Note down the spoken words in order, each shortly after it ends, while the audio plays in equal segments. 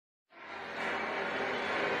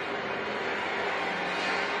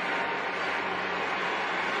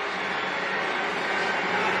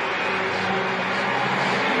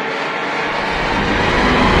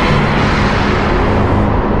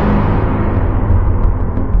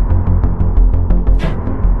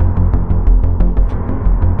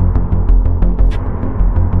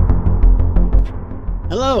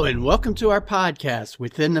Hello, and welcome to our podcast,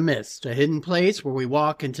 Within the Mist, a hidden place where we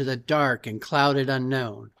walk into the dark and clouded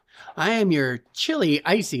unknown. I am your chilly,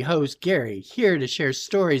 icy host, Gary, here to share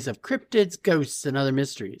stories of cryptids, ghosts, and other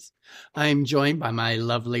mysteries. I am joined by my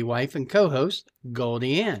lovely wife and co-host,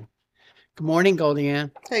 Goldie Ann. Good morning, Goldie Ann.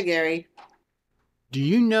 Hey, Gary. Do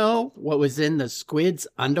you know what was in the squid's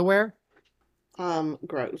underwear?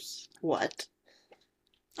 Gross. What?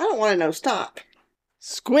 I don't want to know. Stop.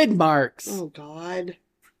 Squid marks. Oh, God.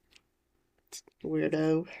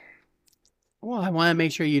 Weirdo. Well, I want to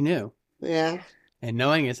make sure you knew. Yeah. And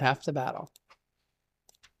knowing is half the battle.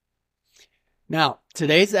 Now,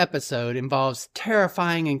 today's episode involves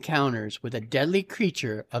terrifying encounters with a deadly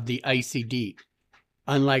creature of the icy deep.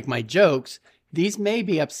 Unlike my jokes, these may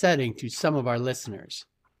be upsetting to some of our listeners.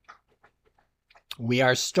 We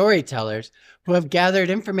are storytellers who have gathered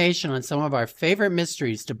information on some of our favorite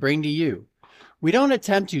mysteries to bring to you. We don't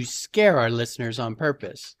attempt to scare our listeners on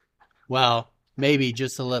purpose. Well, maybe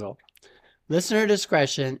just a little. Listener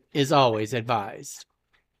discretion is always advised.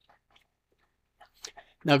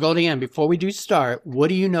 Now, Goldie Ann, before we do start, what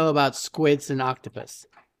do you know about squids and octopus?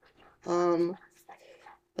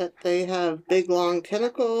 That they have big, long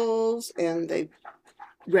tentacles, and they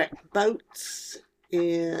wreck boats,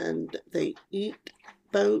 and they eat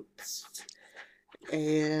boats,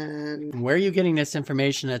 and... Where are you getting this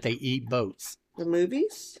information that they eat boats? The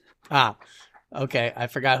movies? Ah, okay. I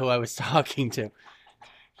forgot who I was talking to.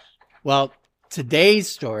 Well, today's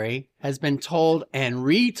story has been told and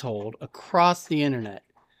retold across the internet,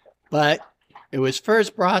 but it was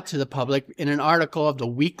first brought to the public in an article of the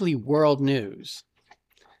Weekly World News.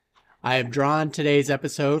 I have drawn today's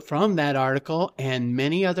episode from that article and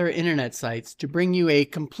many other internet sites to bring you a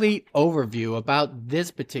complete overview about this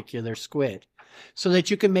particular squid, so that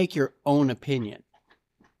you can make your own opinion.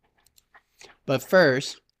 But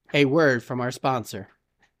first, a word from our sponsor.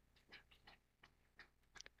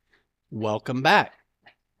 Welcome back.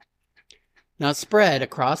 Now, spread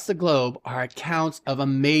across the globe are accounts of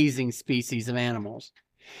amazing species of animals.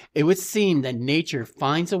 It would seem that nature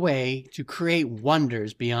finds a way to create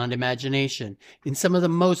wonders beyond imagination in some of the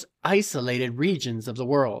most isolated regions of the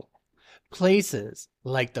world. Places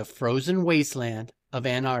like the frozen wasteland of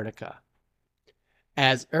Antarctica.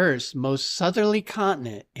 As Earth's most southerly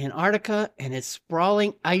continent, Antarctica and its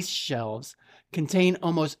sprawling ice shelves contain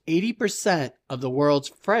almost 80% of the world's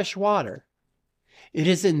fresh water. It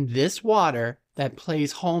is in this water that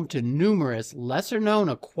plays home to numerous lesser-known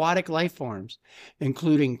aquatic life forms,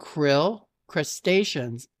 including krill,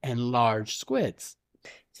 crustaceans, and large squids.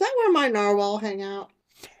 Is that where my narwhal hang out?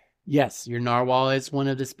 Yes, your narwhal is one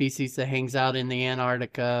of the species that hangs out in the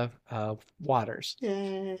Antarctica waters.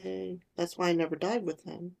 Yay. That's why I never dive with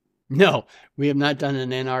him. No, we have not done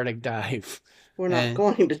an Antarctic dive. We're not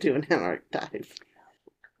going to do an Antarctic dive.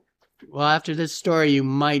 Well, after this story, you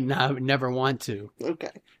might never want to.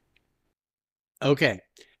 Okay.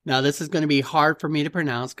 Now, this is going to be hard for me to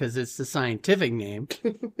pronounce because it's the scientific name.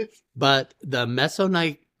 But the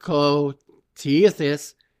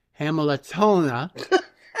Mesonychlotiethys hamiltona,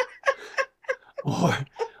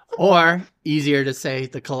 or easier to say,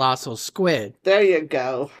 the colossal squid. There you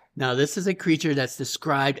go. Now, this is a creature that's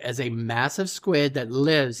described as a massive squid that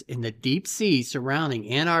lives in the deep sea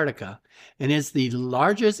surrounding Antarctica and is the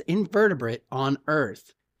largest invertebrate on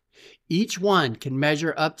Earth. Each one can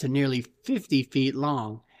measure up to nearly 50 feet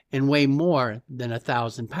long and weigh more than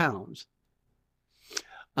 1,000 pounds.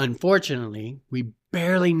 Unfortunately, we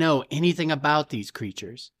barely know anything about these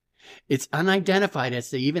creatures. It's unidentified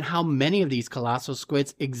as to even how many of these colossal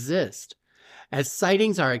squids exist, as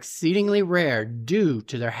sightings are exceedingly rare due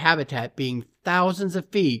to their habitat being thousands of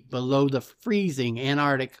feet below the freezing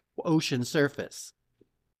Antarctic ocean surface.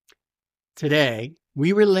 Today,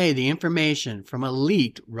 we relay the information from a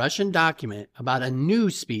leaked Russian document about a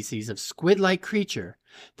new species of squid-like creature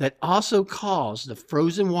that also calls the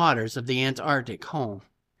frozen waters of the Antarctic home.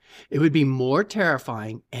 It would be more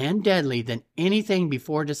terrifying and deadly than anything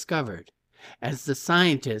before discovered, as the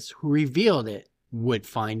scientists who revealed it would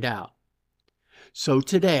find out. So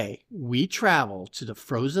today, we travel to the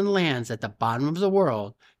frozen lands at the bottom of the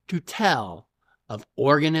world to tell of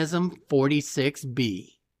Organism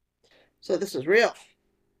 46b. So this is real?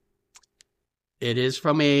 It is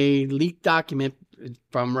from a leaked document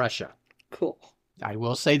from Russia. Cool. I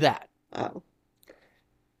will say that. Oh.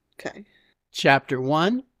 Okay. Chapter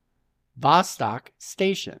 1, Vostok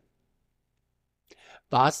Station.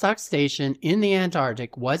 Vostok Station in the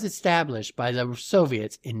Antarctic was established by the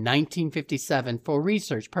Soviets in 1957 for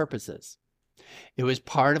research purposes. It was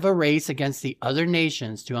part of a race against the other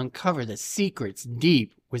nations to uncover the secrets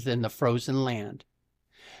deep within the frozen land.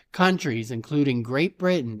 Countries, including Great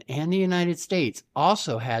Britain and the United States,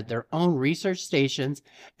 also had their own research stations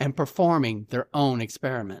and performing their own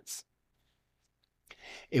experiments.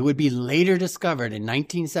 It would be later discovered in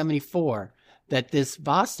 1974 that this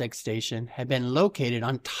Vostok station had been located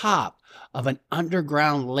on top of an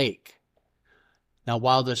underground lake. Now,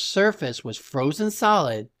 while the surface was frozen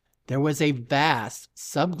solid, there was a vast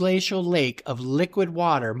subglacial lake of liquid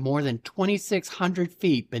water more than 2,600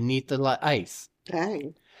 feet beneath the ice.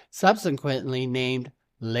 Dang. Subsequently named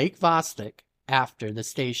Lake Vostok after the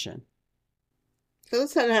station. So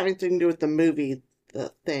this doesn't have anything to do with the movie,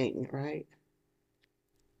 The Thing, right?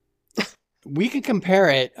 We can compare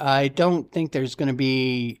it. I don't think there's going to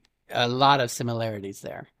be a lot of similarities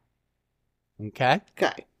there. Okay?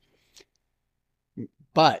 Okay.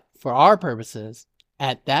 But for our purposes,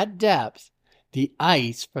 at that depth, the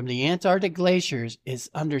ice from the Antarctic glaciers is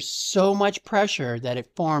under so much pressure that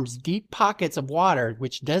it forms deep pockets of water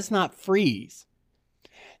which does not freeze.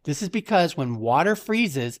 This is because when water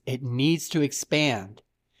freezes, it needs to expand.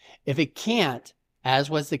 If it can't, as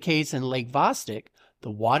was the case in Lake Vostok, the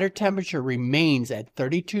water temperature remains at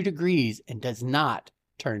 32 degrees and does not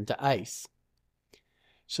turn to ice.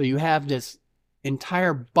 So you have this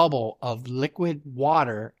entire bubble of liquid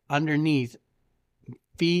water underneath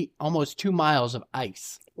feet, almost 2 miles of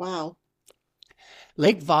ice. Wow.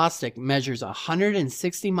 Lake Vostok measures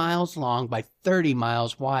 160 miles long by 30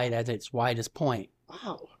 miles wide at its widest point.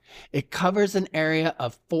 Wow. It covers an area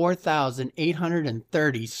of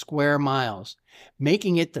 4,830 square miles,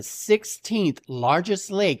 making it the 16th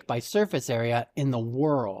largest lake by surface area in the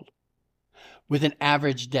world. With an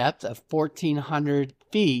average depth of 1,400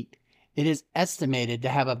 feet, it is estimated to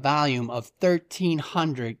have a volume of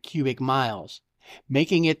 1,300 cubic miles,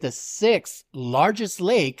 making it the 6th largest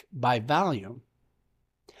lake by volume.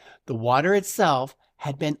 The water itself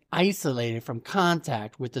had been isolated from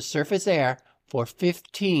contact with the surface air for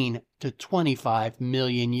 15 to 25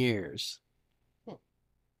 million years.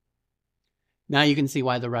 Now you can see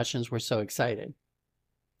why the Russians were so excited.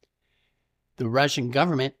 The Russian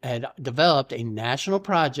government had developed a national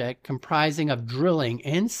project comprising of drilling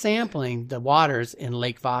and sampling the waters in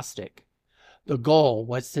Lake Vostok. The goal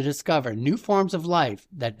was to discover new forms of life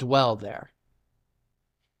that dwell there.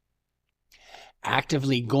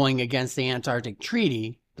 Actively going against the Antarctic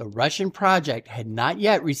Treaty, the Russian project had not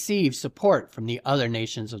yet received support from the other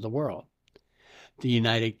nations of the world. The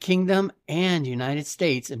United Kingdom and United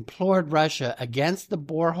States implored Russia against the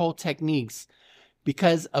borehole techniques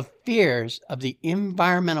because of fears of the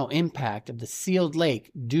environmental impact of the sealed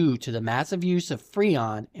lake due to the massive use of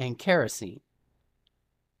freon and kerosene.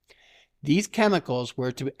 These chemicals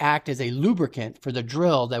were to act as a lubricant for the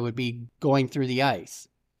drill that would be going through the ice.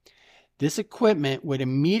 This equipment would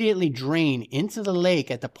immediately drain into the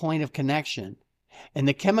lake at the point of connection, and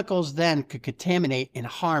the chemicals then could contaminate and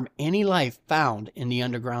harm any life found in the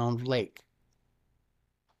underground lake.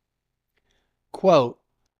 Quote,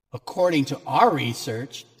 according to our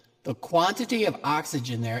research, the quantity of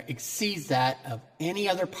oxygen there exceeds that of any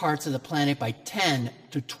other parts of the planet by 10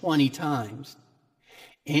 to 20 times.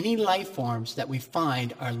 Any life forms that we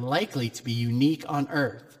find are likely to be unique on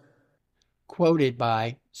Earth. Quoted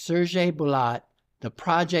by Sergei Bulat, the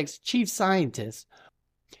project's chief scientist.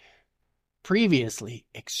 Previously,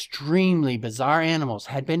 extremely bizarre animals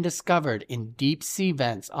had been discovered in deep sea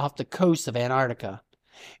vents off the coast of Antarctica,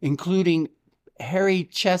 including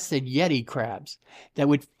hairy-chested yeti crabs that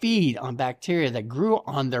would feed on bacteria that grew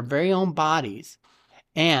on their very own bodies,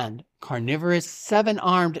 and carnivorous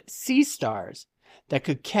seven-armed sea stars that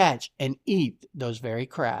could catch and eat those very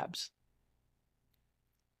crabs.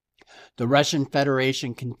 The Russian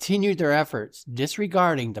Federation continued their efforts,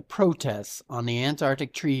 disregarding the protests on the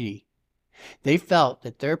Antarctic Treaty. They felt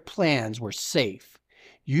that their plans were safe,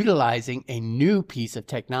 utilizing a new piece of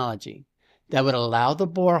technology that would allow the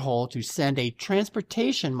borehole to send a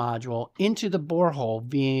transportation module into the borehole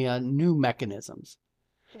via new mechanisms.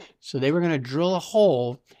 So they were going to drill a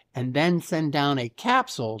hole and then send down a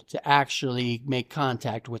capsule to actually make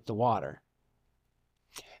contact with the water.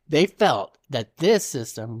 They felt that this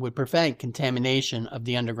system would prevent contamination of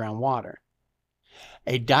the underground water.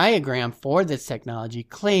 A diagram for this technology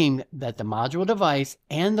claimed that the module device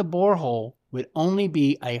and the borehole would only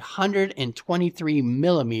be 123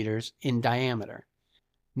 millimeters in diameter,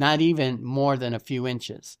 not even more than a few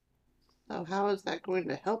inches. So how is that going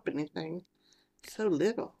to help anything? So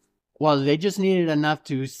little. Well, they just needed enough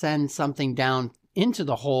to send something down into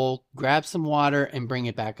the hole, grab some water, and bring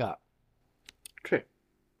it back up. True.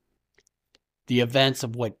 The events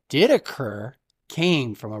of what did occur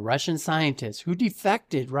came from a Russian scientist who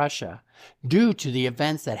defected Russia due to the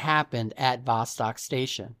events that happened at Vostok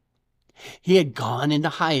Station. He had gone into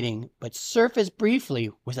hiding, but surfaced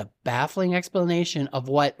briefly with a baffling explanation of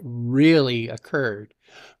what really occurred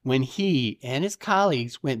when he and his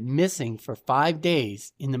colleagues went missing for 5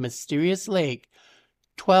 days in the mysterious lake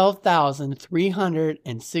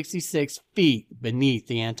 12,366 feet beneath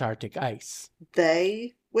the Antarctic ice.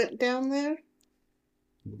 They went down there?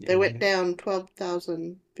 They went down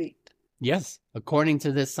 12,000 feet. Yes, according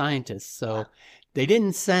to this scientist. So they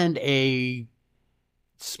didn't send a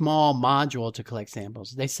small module to collect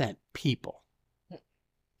samples. They sent people.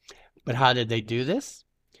 But how did they do this?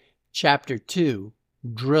 Chapter 2,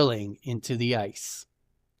 Drilling into the Ice.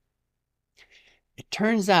 It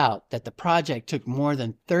turns out that the project took more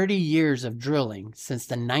than 30 years of drilling since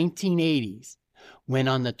the 1980s, when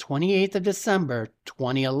on the 28th of December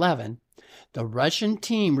 2011, the Russian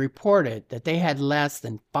team reported that they had less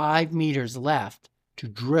than 5 meters left to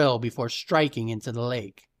drill before striking into the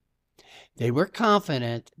lake. They were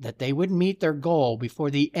confident that they would meet their goal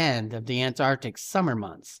before the end of the Antarctic summer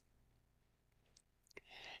months.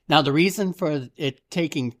 Now, the reason for it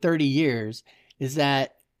taking 30 years is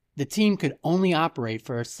that the team could only operate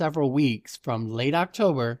for several weeks from late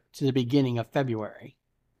October to the beginning of February.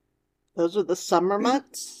 Those are the summer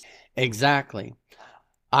months? Exactly.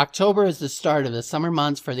 October is the start of the summer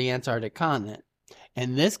months for the Antarctic continent,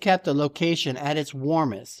 and this kept the location at its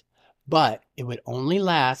warmest, but it would only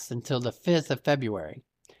last until the 5th of February.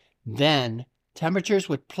 Then, temperatures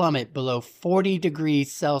would plummet below 40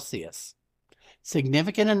 degrees Celsius,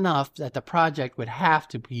 significant enough that the project would have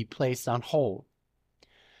to be placed on hold.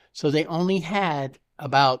 So they only had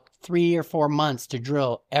about 3 or 4 months to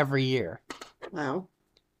drill every year. Wow.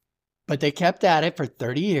 But they kept at it for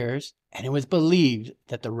 30 years, and it was believed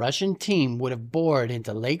that the Russian team would have bored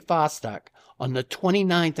into Lake Vostok on the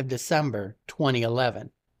 29th of December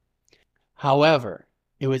 2011. However,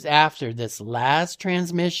 it was after this last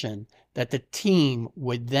transmission that the team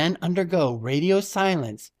would then undergo radio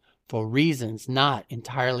silence for reasons not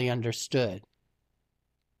entirely understood.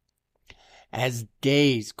 As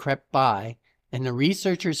days crept by and the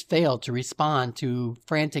researchers failed to respond to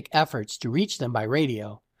frantic efforts to reach them by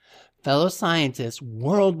radio, fellow scientists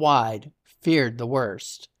worldwide feared the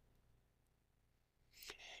worst.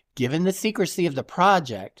 Given the secrecy of the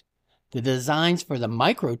project, the designs for the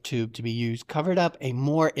microtube to be used covered up a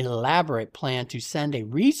more elaborate plan to send a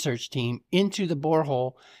research team into the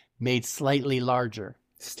borehole made slightly larger.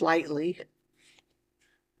 Slightly.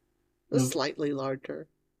 Slightly larger.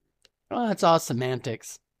 Oh, that's all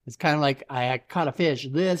semantics. It's kind of like I caught a fish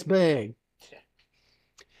this big.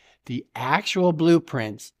 The actual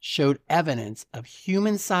blueprints showed evidence of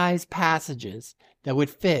human-sized passages that would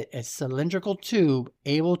fit a cylindrical tube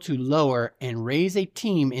able to lower and raise a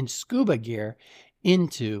team in scuba gear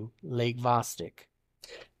into Lake Vostok.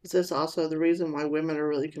 Is this also the reason why women are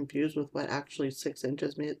really confused with what actually 6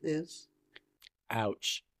 inches is?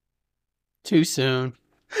 Ouch. Too soon.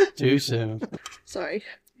 Too soon. Sorry.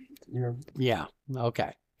 Yeah,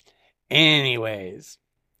 okay. Anyways,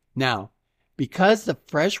 now, because the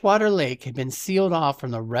freshwater lake had been sealed off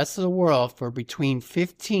from the rest of the world for between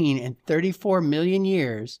 15 and 34 million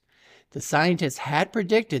years, the scientists had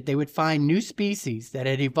predicted they would find new species that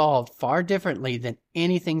had evolved far differently than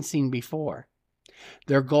anything seen before.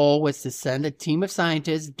 Their goal was to send a team of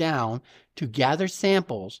scientists down to gather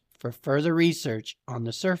samples for further research on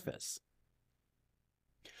the surface.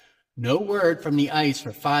 No word from the ice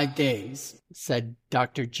for 5 days, said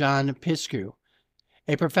Dr. John Piskew,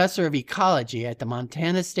 a professor of ecology at the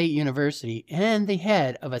Montana State University and the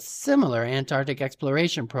head of a similar Antarctic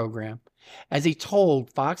exploration program, as he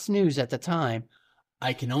told Fox News at the time,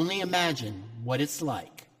 "I can only imagine what it's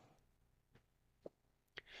like."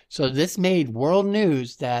 So this made world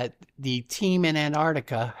news that the team in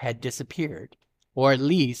Antarctica had disappeared, or at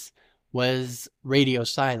least was radio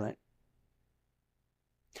silent.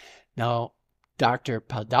 Now, Dr.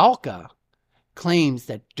 Padalka claims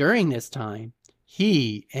that during this time,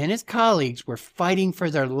 he and his colleagues were fighting for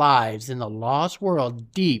their lives in the lost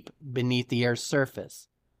world deep beneath the Earth's surface.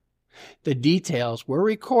 The details were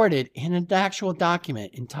recorded in an actual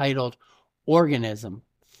document entitled Organism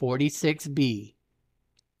 46B.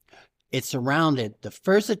 It surrounded the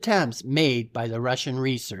first attempts made by the Russian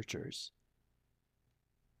researchers.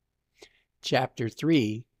 Chapter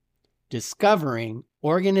 3, Discovering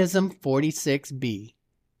Organism 46B.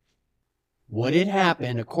 What had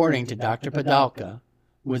happened, according to Dr. Padalka,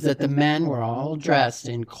 was that the men were all dressed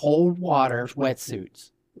in cold water wetsuits.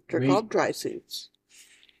 They're called dry suits.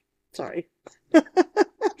 Sorry.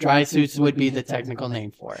 Dry suits would be the technical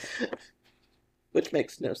name for it. Which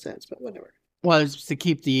makes no sense, but whatever. Well, it's to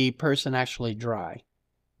keep the person actually dry.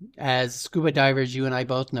 As scuba divers, you and I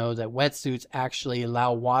both know that wetsuits actually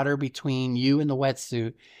allow water between you and the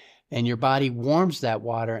wetsuit, and your body warms that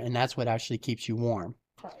water, and that's what actually keeps you warm.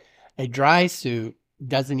 A dry suit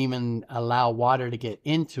doesn't even allow water to get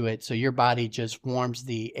into it, so your body just warms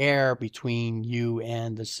the air between you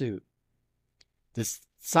and the suit. The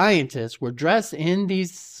scientists were dressed in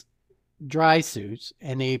these dry suits,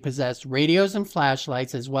 and they possessed radios and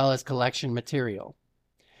flashlights as well as collection material.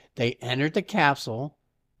 They entered the capsule,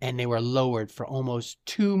 and they were lowered for almost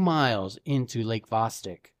 2 miles into Lake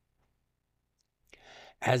Vostok.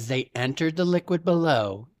 As they entered the liquid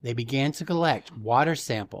below, they began to collect water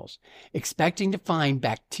samples, expecting to find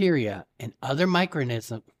bacteria and other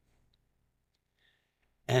microorganisms.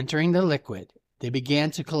 Entering the liquid, they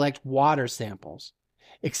began to collect water samples,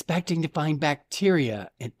 expecting to find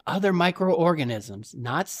bacteria and other microorganisms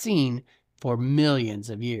not seen for millions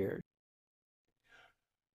of years.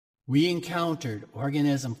 We encountered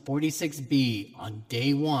Organism 46B on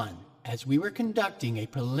day 1 as we were conducting a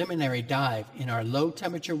preliminary dive in our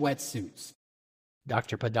low-temperature wetsuits,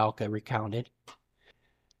 Dr. Padalka recounted.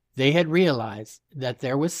 They had realized that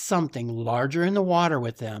there was something larger in the water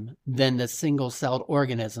with them than the single-celled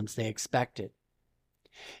organisms they expected.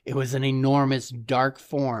 It was an enormous dark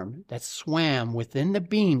form that swam within the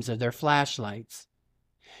beams of their flashlights.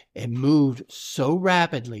 It moved so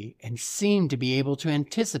rapidly and seemed to be able to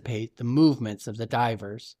anticipate the movements of the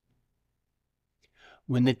divers.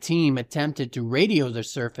 When the team attempted to radio the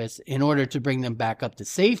surface in order to bring them back up to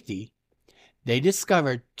safety, they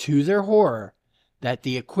discovered, to their horror, that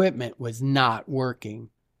the equipment was not working.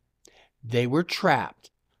 They were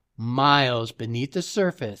trapped miles beneath the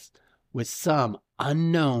surface with some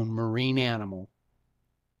unknown marine animal.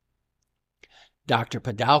 Dr.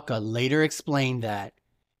 Padalka later explained that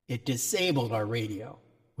it disabled our radio,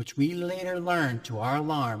 which we later learned to our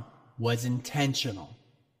alarm was intentional.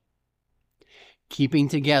 Keeping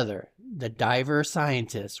together, the diver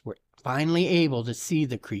scientists were finally able to see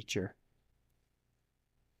the creature.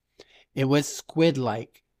 It was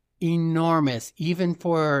squid-like, enormous even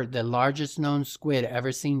for the largest known squid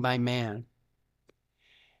ever seen by man.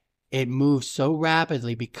 It moved so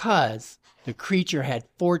rapidly because the creature had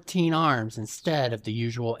 14 arms instead of the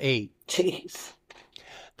usual 8. Jeez.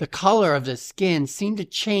 The color of the skin seemed to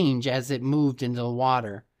change as it moved into the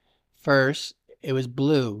water. First, it was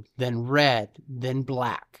blue, then red, then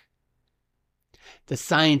black. The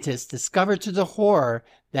scientists discovered to the horror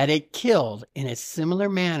that it killed in a similar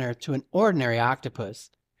manner to an ordinary octopus,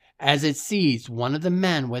 as it seized one of the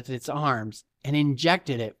men with its arms and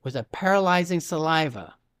injected it with a paralyzing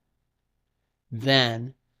saliva.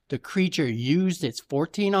 Then, the creature used its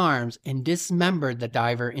 14 arms and dismembered the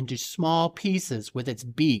diver into small pieces with its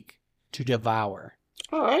beak to devour.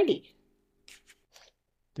 Alrighty.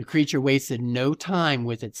 The creature wasted no time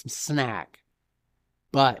with its snack,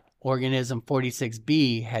 but Organism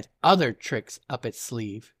 46B had other tricks up its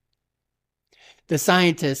sleeve. The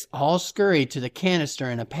scientists all scurried to the canister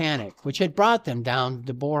in a panic, which had brought them down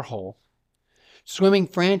the borehole. Swimming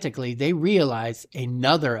frantically, they realized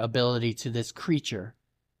another ability to this creature.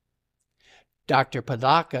 Dr.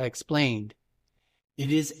 Padalka explained,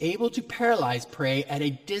 "It is able to paralyze prey at a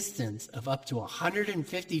distance of up to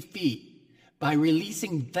 150 feet by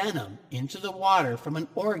releasing venom into the water from an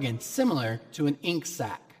organ similar to an ink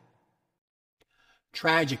sac."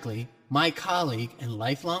 Tragically, my colleague and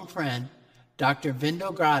lifelong friend, Dr.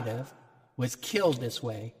 Vinogradov, was killed this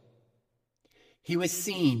way. He was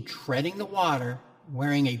seen treading the water,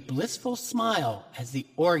 wearing a blissful smile as the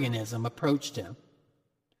organism approached him.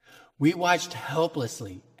 We watched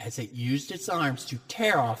helplessly as it used its arms to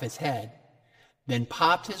tear off his head, then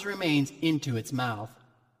popped his remains into its mouth.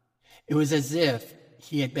 It was as if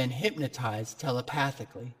he had been hypnotized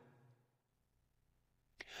telepathically.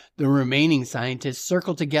 The remaining scientists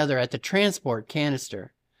circled together at the transport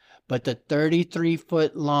canister, but the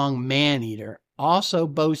 33-foot-long man-eater also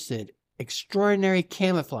boasted extraordinary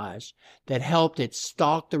camouflage that helped it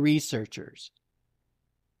stalk the researchers.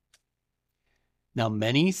 Now,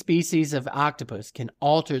 many species of octopus can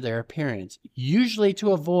alter their appearance, usually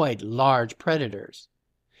to avoid large predators.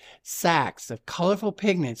 Sacs of colorful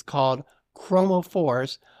pigments called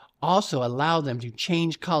chromophores also allow them to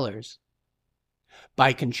change colors.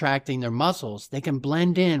 By contracting their muscles, they can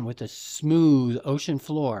blend in with the smooth ocean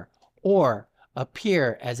floor or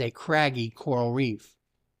appear as a craggy coral reef.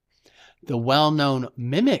 The well-known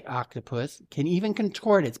mimic octopus can even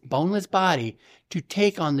contort its boneless body to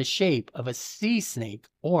take on the shape of a sea snake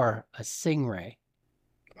or a stingray.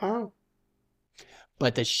 Wow.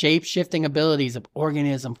 But the shape-shifting abilities of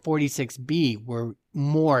Organism 46b were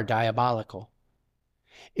more diabolical.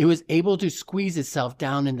 It was able to squeeze itself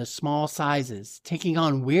down into small sizes, taking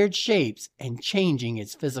on weird shapes and changing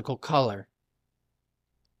its physical color.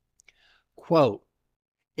 Quote,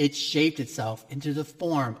 "It shaped itself into the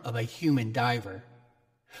form of a human diver.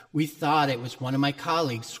 We thought it was one of my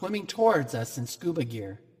colleagues swimming towards us in scuba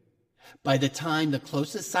gear. By the time the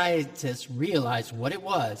closest scientists realized what it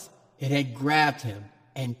was, it had grabbed him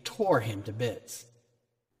and tore him to bits."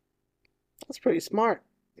 That's pretty smart.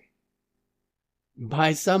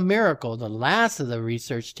 By some miracle, the last of the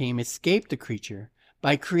research team escaped the creature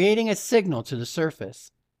by creating a signal to the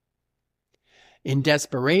surface. In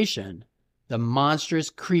desperation, the monstrous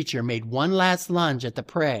creature made one last lunge at the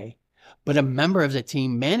prey, but a member of the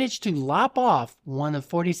team managed to lop off one of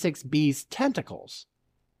 46B's tentacles.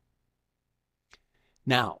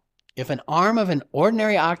 Now, if an arm of an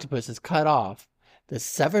ordinary octopus is cut off, the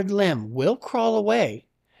severed limb will crawl away,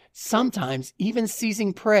 sometimes even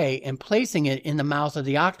seizing prey and placing it in the mouth of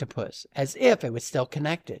the octopus, as if it was still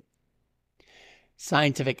connected.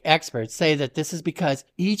 Scientific experts say that this is because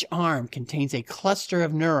each arm contains a cluster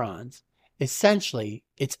of neurons, essentially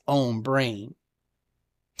its own brain.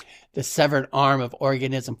 The severed arm of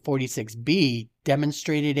Organism 46b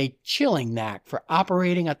demonstrated a chilling knack for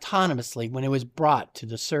operating autonomously when it was brought to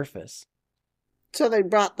the surface. So they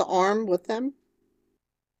brought the arm with them?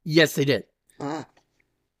 Yes, they did. Ah.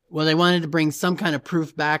 Well, they wanted to bring some kind of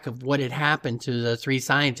proof back of what had happened to the 3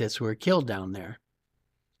 scientists who were killed down there.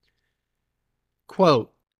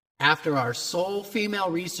 Quote, "After our sole female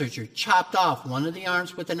researcher chopped off one of the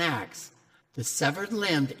arms with an axe, the severed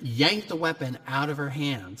limb yanked the weapon out of her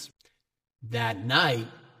hands. That night,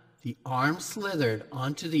 the arm slithered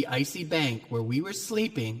onto the icy bank where we were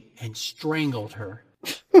sleeping and strangled her."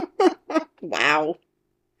 Wow.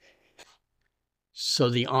 So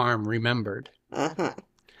the arm remembered. Uh-huh.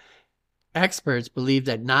 Experts believe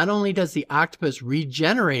that not only does the octopus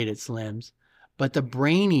regenerate its limbs, but the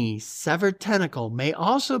brainy, severed tentacle may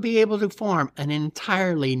also be able to form an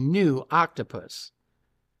entirely new octopus.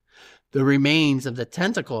 The remains of the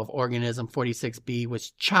tentacle of Organism 46b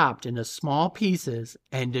was chopped into small pieces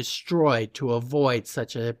and destroyed to avoid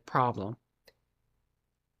such a problem.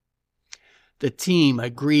 The team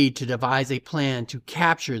agreed to devise a plan to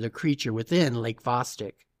capture the creature within Lake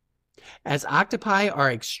Vostok. As octopi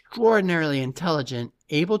are extraordinarily intelligent,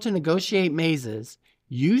 able to negotiate mazes,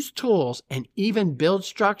 use tools, and even build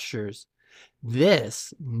structures,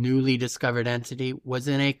 this newly discovered entity was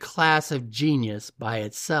in a class of genius by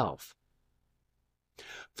itself.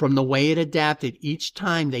 From the way it adapted each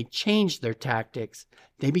time they changed their tactics,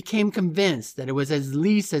 they became convinced that it was at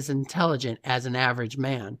least as intelligent as an average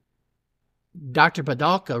man. Dr.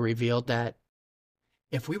 Padalka revealed that,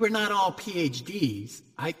 "If we were not all PhDs,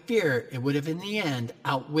 I fear it would have in the end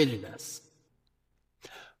outwitted us."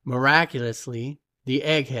 Miraculously, the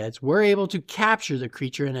eggheads were able to capture the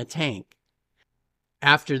creature in a tank.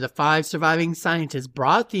 After the 5 surviving scientists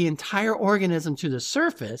brought the entire organism to the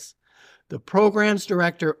surface, the program's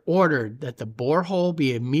director ordered that the borehole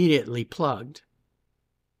be immediately plugged.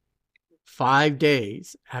 5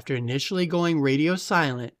 days after initially going radio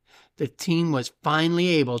silent, the team was finally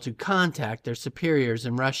able to contact their superiors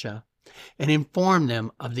in Russia and inform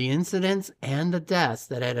them of the incidents and the deaths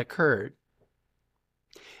that had occurred.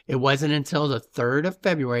 It wasn't until the 3rd of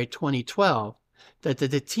February 2012 that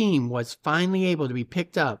the team was finally able to be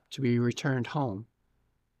picked up to be returned home.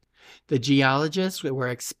 The geologists were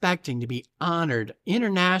expecting to be honored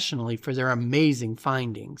internationally for their amazing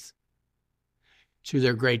findings. To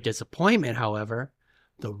their great disappointment, however,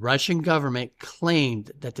 the Russian government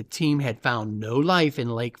claimed that the team had found no life in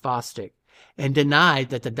Lake Vostok and denied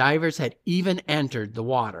that the divers had even entered the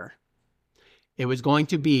water. It was going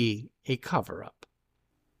to be a cover-up.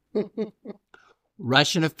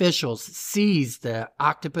 Russian officials seized the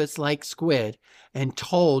octopus-like squid and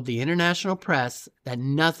told the international press that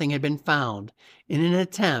nothing had been found in an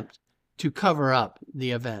attempt to cover up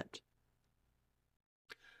the event.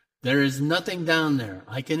 "There is nothing down there,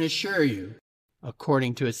 I can assure you,"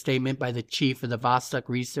 according to a statement by the chief of the Vostok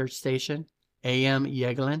Research Station, A.M.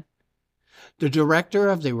 Yeglin. The director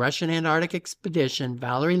of the Russian Antarctic expedition,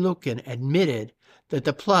 Valery Lukin, admitted that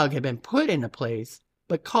the plug had been put into place,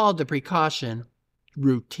 but called the precaution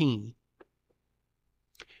routine.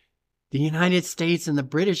 The United States and the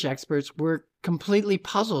British experts were completely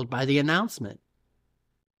puzzled by the announcement.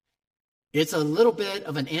 "It's a little bit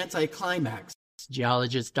of an anticlimax,"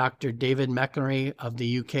 geologist Dr. David McInerney of the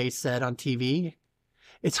UK said on TV.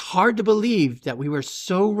 "It's hard to believe that we were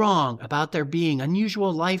so wrong about there being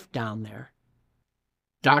unusual life down there."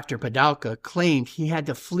 Dr. Padalka claimed he had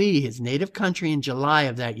to flee his native country in July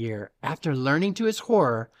of that year after learning to his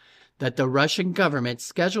horror that the Russian government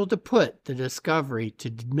scheduled to put the discovery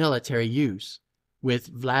to military use, with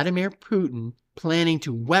Vladimir Putin planning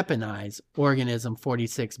to weaponize Organism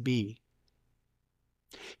 46b.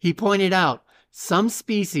 He pointed out some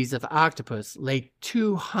species of octopus lay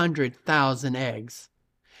 200,000 eggs.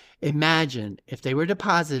 Imagine if they were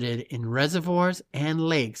deposited in reservoirs and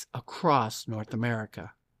lakes across North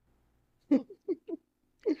America.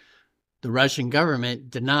 The Russian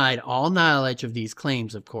government denied all knowledge of these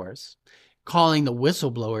claims, of course, calling the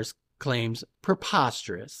whistleblowers' claims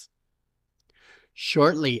preposterous.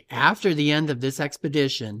 Shortly after the end of this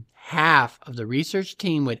expedition, half of the research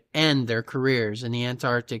team would end their careers in the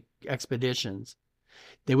Antarctic expeditions.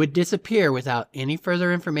 They would disappear without any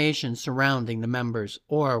further information surrounding the members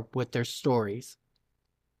or with their stories.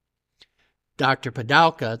 Dr.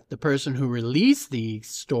 Padalka, the person who released the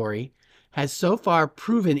story, has so far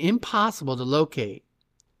proven impossible to locate,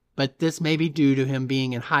 but this may be due to him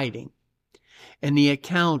being in hiding. And the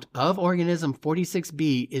account of Organism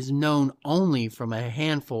 46b is known only from a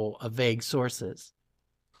handful of vague sources.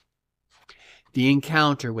 The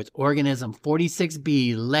encounter with Organism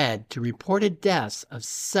 46b led to reported deaths of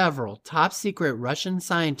several top-secret Russian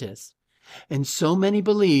scientists, and so many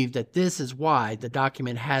believe that this is why the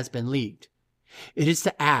document has been leaked. It is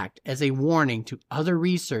to act as a warning to other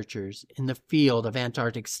researchers in the field of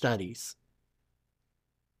Antarctic studies.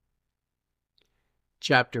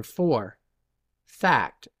 Chapter 4.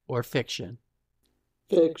 Fact or Fiction?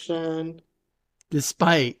 Fiction.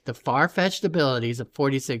 Despite the far-fetched abilities of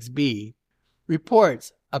 46b,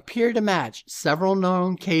 reports appear to match several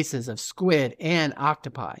known cases of squid and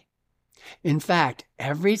octopi. In fact,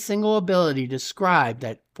 every single ability described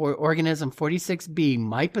that Organism 46b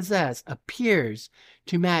might possess appears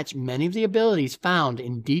to match many of the abilities found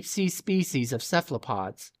in deep-sea species of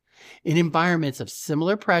cephalopods in environments of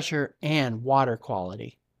similar pressure and water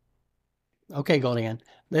quality. Okay, Goldian,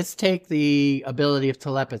 let's take the ability of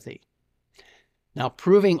telepathy. Now,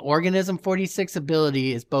 proving Organism 46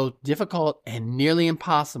 ability is both difficult and nearly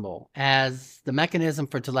impossible, as the mechanism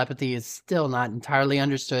for telepathy is still not entirely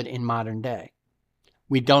understood in modern day.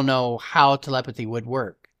 We don't know how telepathy would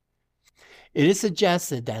work. It is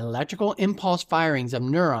suggested that electrical impulse firings of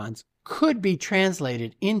neurons could be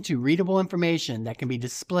translated into readable information that can be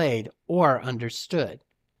displayed or understood.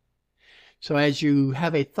 So as you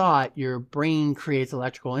have a thought, your brain creates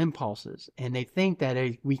electrical impulses, and they think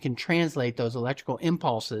that we can translate those electrical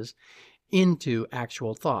impulses into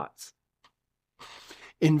actual thoughts.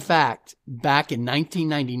 In fact, back in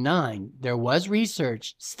 1999, there was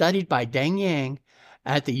research studied by Deng Yang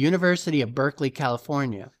at the University of Berkeley,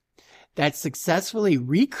 California, that successfully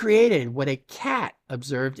recreated what a cat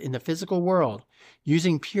observed in the physical world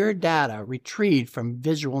using pure data retrieved from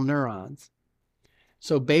visual neurons.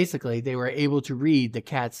 So basically, they were able to read the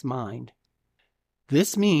cat's mind.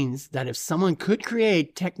 This means that if someone could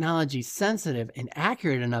create technology sensitive and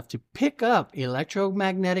accurate enough to pick up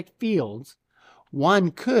electromagnetic fields, one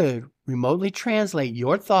could remotely translate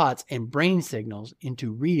your thoughts and brain signals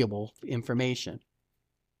into readable information.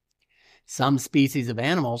 Some species of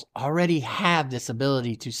animals already have this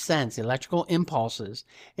ability to sense electrical impulses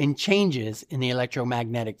and changes in the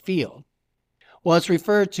electromagnetic field. Well, it's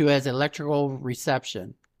referred to as electrical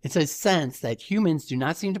reception. It's a sense that humans do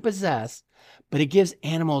not seem to possess, but it gives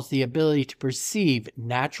animals the ability to perceive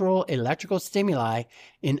natural electrical stimuli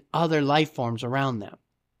in other life forms around them.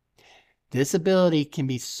 This ability can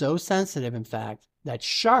be so sensitive, in fact, that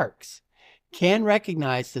sharks can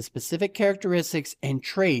recognize the specific characteristics and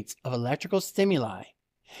traits of electrical stimuli,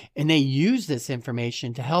 and they use this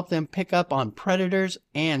information to help them pick up on predators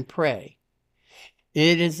and prey.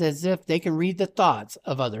 It is as if they can read the thoughts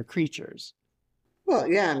of other creatures. Well,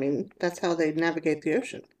 yeah, I mean, that's how they navigate the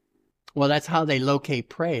ocean. Well, that's how they locate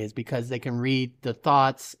prey, is because they can read the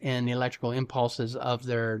thoughts and the electrical impulses of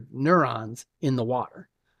their neurons in the water.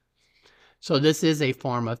 So this is a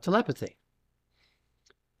form of telepathy.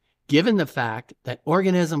 Given the fact that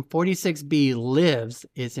Organism 46b lives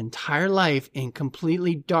its entire life in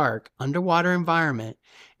completely dark underwater environment,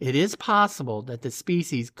 it is possible that the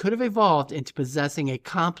species could have evolved into possessing a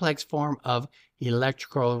complex form of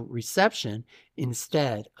electrical reception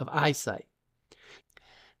instead of eyesight.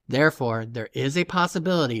 Therefore, there is a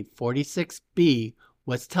possibility 46b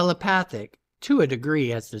was telepathic to a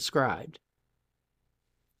degree as described.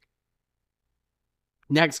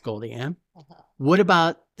 Next, Goldie Ann. What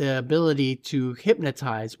about the ability to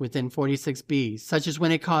hypnotize within 46b, such as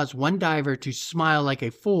when it caused one diver to smile like a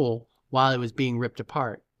fool while it was being ripped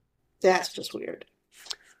apart? That's just weird.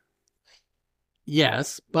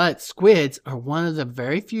 Yes, but squids are one of the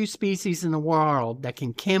very few species in the world that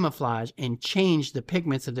can camouflage and change the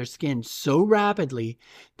pigments of their skin so rapidly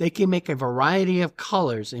they can make a variety of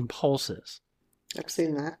colors in pulses. I've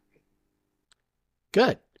seen that.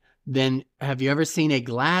 Good. Then have you ever seen a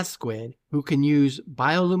glass squid who can use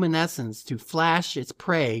bioluminescence to flash its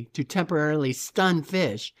prey to temporarily stun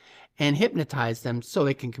fish and hypnotize them so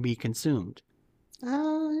it can be consumed?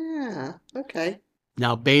 Oh, yeah. Okay.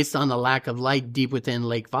 Now, based on the lack of light deep within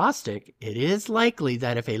Lake Vostok, it is likely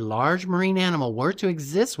that if a large marine animal were to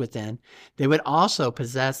exist within, they would also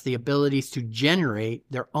possess the abilities to generate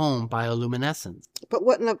their own bioluminescence. But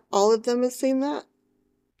wouldn't all of them have seen that?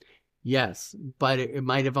 Yes, but it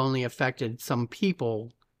might have only affected some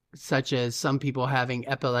people, such as some people having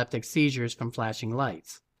epileptic seizures from flashing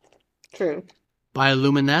lights. True.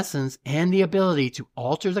 Bioluminescence and the ability to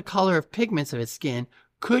alter the color of pigments of its skin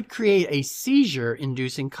could create a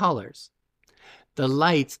seizure-inducing colors. The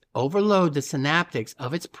lights overload the synaptics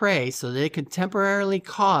of its prey so that it could temporarily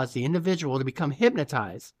cause the individual to become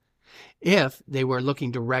hypnotized if they were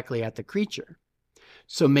looking directly at the creature.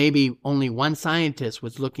 So maybe only one scientist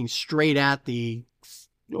was looking straight at the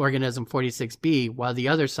organism 46b while the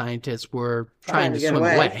other scientists were trying to swim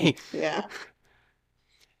away. Yeah.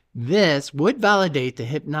 This would validate the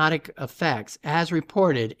hypnotic effects as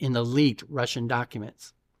reported in the leaked Russian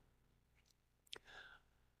documents.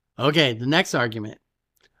 Okay, the next argument.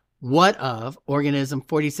 What of organism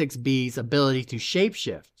 46b's ability to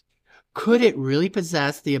shapeshift? Could it really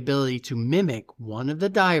possess the ability to mimic one of the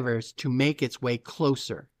divers to make its way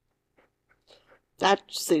closer? That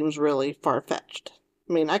seems really far-fetched.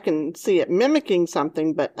 I mean, I can see it mimicking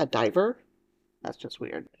something, but a diver? That's just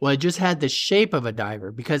weird. Well, it just had the shape of a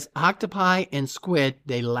diver because octopi and squid,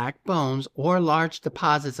 they lack bones or large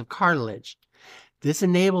deposits of cartilage. This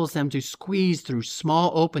enables them to squeeze through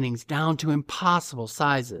small openings down to impossible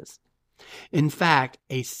sizes. In fact,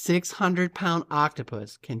 a 600-pound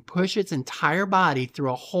octopus can push its entire body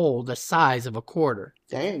through a hole the size of a quarter.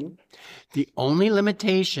 Dang. The only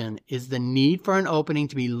limitation is the need for an opening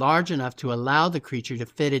to be large enough to allow the creature to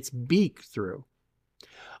fit its beak through.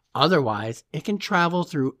 Otherwise, it can travel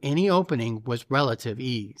through any opening with relative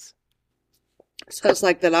ease. So it's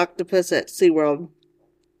like that octopus at SeaWorld.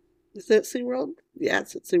 Is it SeaWorld? Yeah,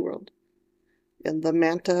 it's at SeaWorld. And the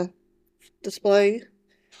manta display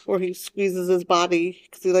where he squeezes his body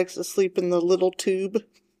because he likes to sleep in the little tube.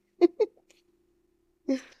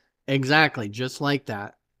 Exactly, just like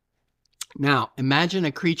that. Now, imagine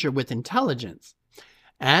a creature with intelligence.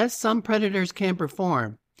 As some predators can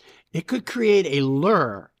perform, it could create a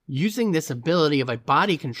lure using this ability of a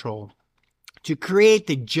body control to create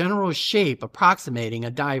the general shape approximating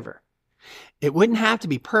a diver. It wouldn't have to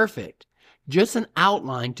be perfect, just an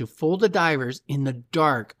outline to fool the divers in the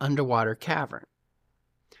dark underwater cavern.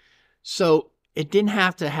 So it didn't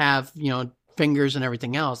have to have, fingers and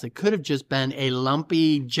everything else. It could have just been a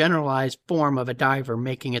lumpy, generalized form of a diver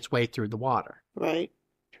making its way through the water. Right.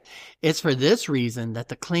 It's for this reason that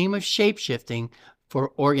the claim of shapeshifting for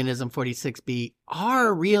organism 46b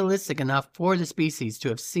are realistic enough for the species to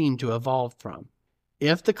have seemed to evolve from.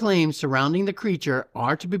 If the claims surrounding the creature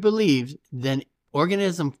are to be believed, then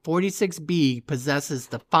organism 46b possesses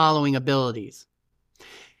the following abilities.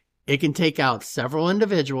 It can take out several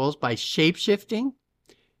individuals by shapeshifting,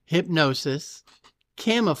 hypnosis,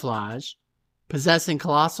 camouflage, possessing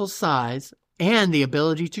colossal size, and the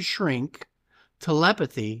ability to shrink,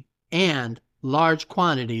 telepathy, and large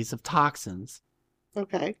quantities of toxins.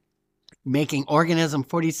 Okay. Making organism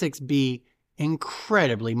 46b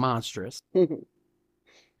incredibly monstrous.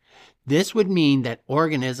 This would mean that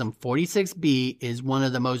organism 46b is one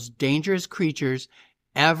of the most dangerous creatures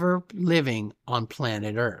ever living on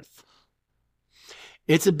planet Earth.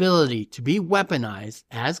 Its ability to be weaponized,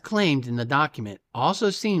 as claimed in the document, also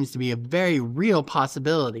seems to be a very real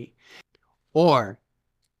possibility. Or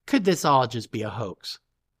could this all just be a hoax?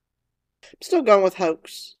 I'm still going with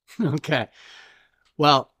hoax. Okay.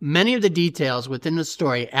 Well, many of the details within the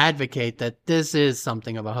story advocate that this is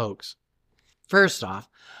something of a hoax. First off,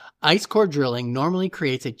 ice core drilling normally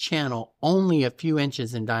creates a channel only a few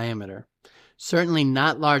inches in diameter, certainly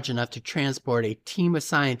not large enough to transport a team of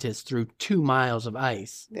scientists through 2 miles of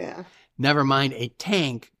ice. Yeah. Never mind a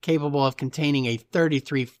tank capable of containing a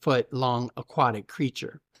 33-foot long aquatic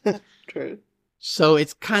creature. True. So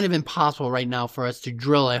it's kind of impossible right now for us to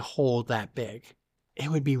drill a hole that big. It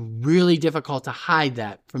would be really difficult to hide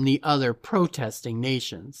that from the other protesting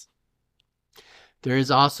nations. There is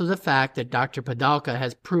also the fact that Dr. Padalka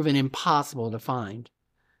has proven impossible to find.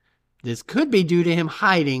 This could be due to him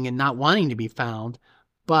hiding and not wanting to be found,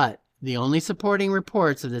 but The only supporting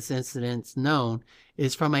reports of this incident known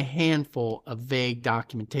is from a handful of vague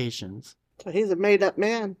documentations. So he's a made-up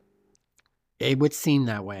man. It would seem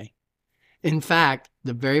that way. In fact,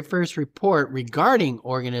 the very first report regarding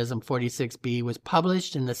Organism 46b was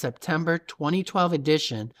published in the September 2012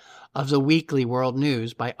 edition of the Weekly World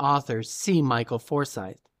News by author C. Michael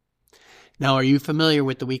Forsyth. Now, are you familiar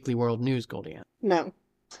with the Weekly World News, Goldie? No.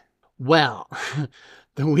 Well,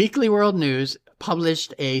 the Weekly World News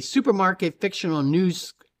published a supermarket fictional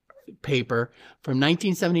newspaper from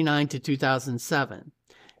 1979 to 2007.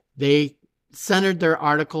 They centered their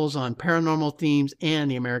articles on paranormal themes and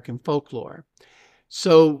the American folklore.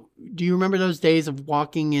 So, do you remember those days of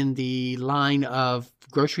walking in the line of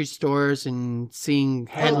grocery stores and seeing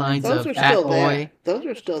headlines of That Boy? Those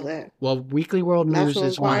are still there. Well, Weekly World News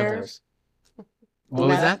is one of those. What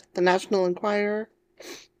was that? The National Enquirer.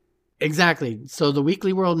 Exactly. So the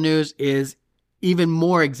Weekly World News is even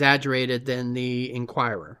more exaggerated than the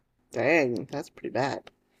Enquirer. Dang, that's pretty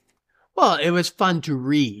bad. Well, it was fun to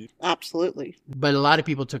read. Absolutely. But a lot of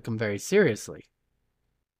people took them very seriously.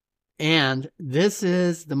 And this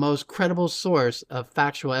is the most credible source of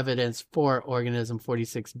factual evidence for Organism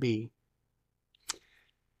 46b.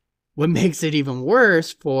 What makes it even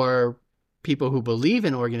worse for people who believe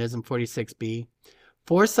in Organism 46b,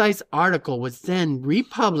 Forsyth's article was then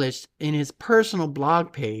republished in his personal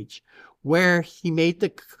blog page, where he made the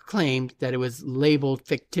claim that it was labeled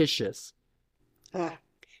fictitious.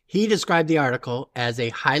 He described the article as a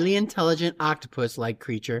highly intelligent octopus-like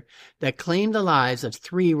creature that claimed the lives of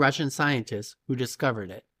 3 Russian scientists who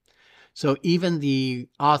discovered it. So even the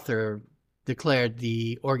author declared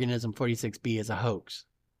the Organism 46b as a hoax,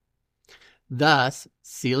 thus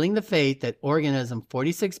sealing the fate that Organism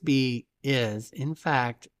 46b is, in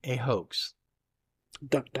fact, a hoax.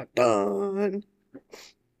 Dun, dun, dun.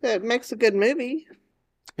 That makes a good movie.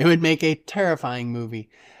 It would make a terrifying movie.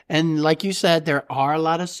 And like you said, there are a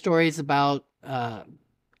lot of stories about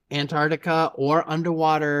Antarctica or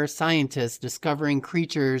underwater scientists discovering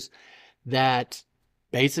creatures that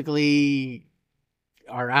basically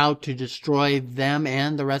are out to destroy them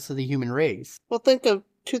and the rest of the human race. Well, think of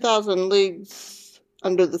 2,000 Leagues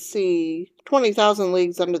Under the Sea, 20,000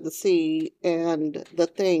 Leagues Under the Sea, and The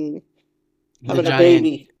Thing having a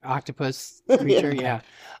baby. Octopus creature, yeah.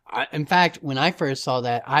 In fact, when I first saw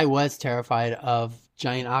that, I was terrified of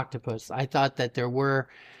giant octopus. I thought that there were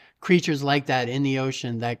creatures like that in the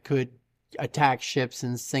ocean that could attack ships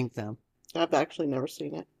and sink them. I've actually never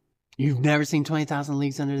seen it. You've never seen 20,000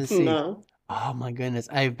 Leagues Under the Sea? No. Oh my goodness.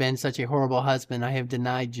 I have been such a horrible husband. I have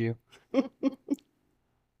denied you.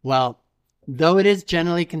 Well, though it is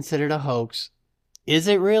generally considered a hoax, is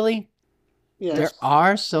it really? Yes. There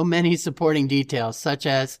are so many supporting details, such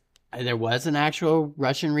as there was an actual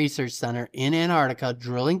Russian research center in Antarctica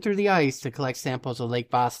drilling through the ice to collect samples of Lake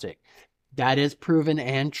Bostic. That is proven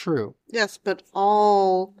and true. Yes, but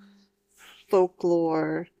all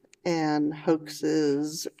folklore and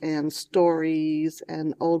hoaxes and stories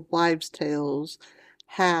and old wives' tales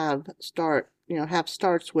have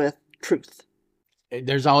starts with truth.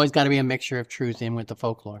 There's always got to be a mixture of truth in with the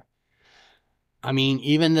folklore. I mean,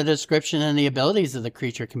 even the description and the abilities of the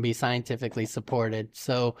creature can be scientifically supported.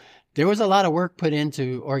 So there was a lot of work put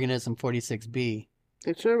into Organism 46b.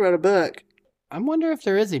 They should have wrote a book. I wonder if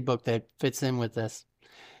there is a book that fits in with this.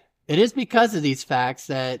 It is because of these facts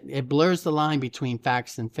that it blurs the line between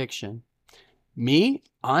facts and fiction. Me,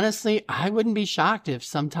 honestly, I wouldn't be shocked if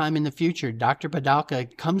sometime in the future Dr.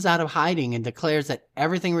 Padalka comes out of hiding and declares that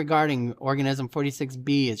everything regarding Organism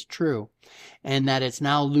 46b is true and that it's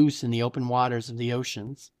now loose in the open waters of the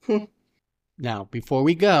oceans. Now, before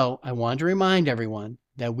we go, I want to remind everyone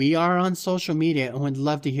that we are on social media and would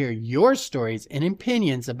love to hear your stories and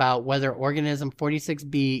opinions about whether Organism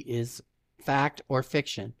 46b is fact or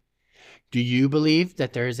fiction. Do you believe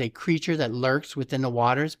that there is a creature that lurks within the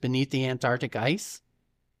waters beneath the Antarctic ice?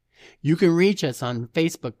 You can reach us on the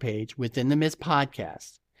Facebook page Within the Mist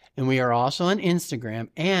Podcast, and we are also on Instagram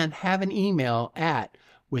and have an email at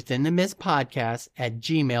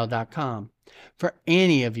withinthemistpodcast@gmail.com for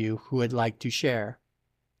any of you who would like to share.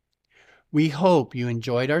 We hope you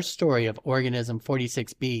enjoyed our story of Organism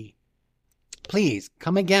 46b. Please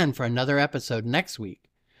come again for another episode next week.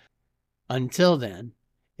 Until then,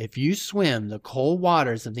 if you swim the cold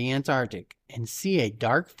waters of the Antarctic and see a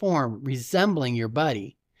dark form resembling your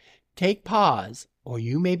buddy, take pause or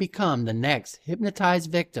you may become the next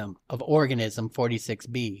hypnotized victim of Organism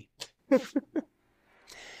 46b.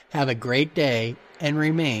 Have a great day and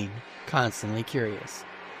remain constantly curious.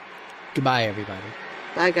 Goodbye, everybody.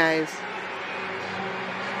 Bye, guys.